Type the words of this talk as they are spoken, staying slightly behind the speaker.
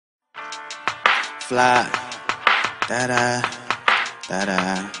Fly, da da, da da,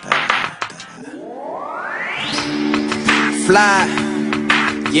 da da. Fly,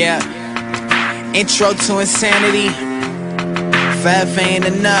 yeah. Intro to insanity. Forever ain't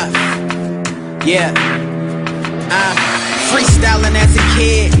enough. Yeah. I'm freestyling as a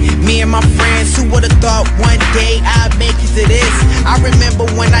kid. Me and my friends, who would've thought one day I'd make it to this? I remember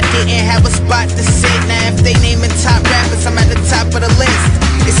when I didn't have a spot to sit. Now if they naming top rappers, I'm at the top of the list.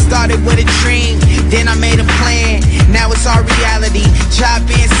 It started with a dream, then I made a plan. Now it's our reality, job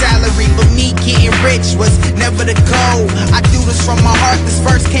and salary. But me getting rich was never the goal. I do this from my heart, this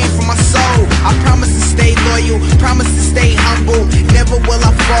verse came from my soul. I promise to stay loyal, promise to stay humble. Never will I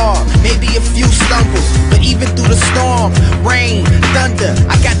fall, maybe a few stumbles. But even through the storm, rain, thunder,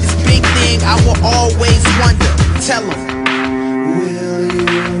 I got this big thing I will always wonder. Tell them, will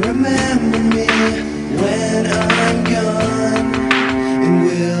you remember me when I'm gone? And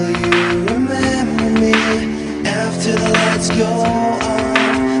will you remember me after the lights go on?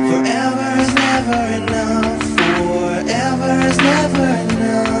 Forever is never enough, forever is never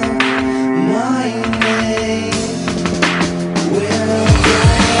enough. My name will go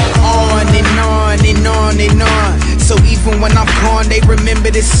on and on and on and on. So even when I'm gone, they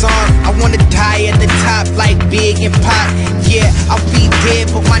remember this song. I wanna die at the top like Big and Pop. Yeah, I'll be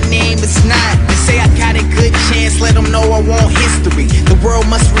dead, but my name is not. They say I got a good chance, let them know I want history. The world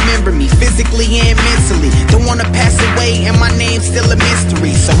must remember me, physically and mentally. Don't wanna pass away and my name's still a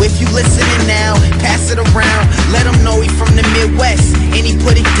mystery. So if you listening now, pass it around. Let them know he from the Midwest, and he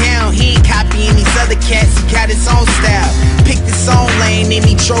put it down. He ain't copying these other cats, he got his own style. Picked his own lane and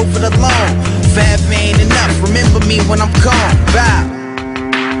he drove it alone. Forever ain't enough, remember me when I'm gone. Bye.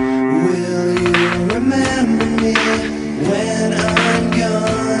 Will you remember me when I'm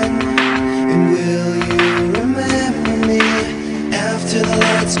gone? And will you remember me after the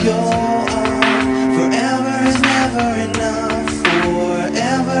lights go on? Forever is never enough,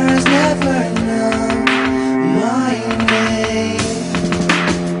 forever is never enough. My name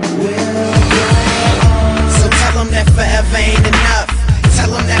will go on. So tell them that forever ain't enough. Tell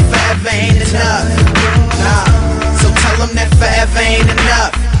them that forever ain't enough. Nah. So tell them that forever ain't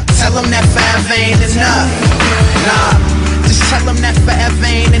enough. Tell them that forever ain't enough. Nah. Just tell them that forever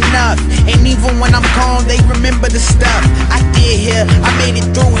ain't enough. And even when I'm gone, they remember the stuff I did here. I made it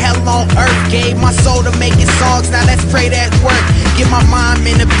through hell on earth. Gave my soul to making songs. Now let's pray that work. Get my mom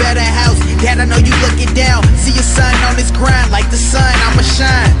in a better house. Dad, I know you looking down. See your son on his grind. Like the sun, I'ma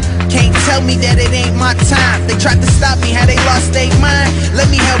shine. Can't tell me that it ain't my time. They tried to stop me, how they lost their mind.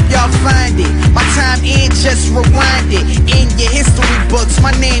 Let me help y'all find it. My time ain't just rewind it. In your history books,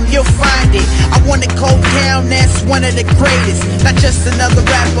 my name, you'll find it. I wanna go down, that's one of the greatest. Not just another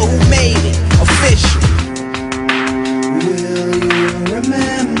rapper who made it official. Will you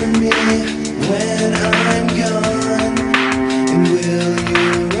remember me when I'm gone? And will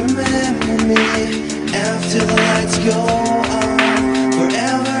you remember me after the lights go on?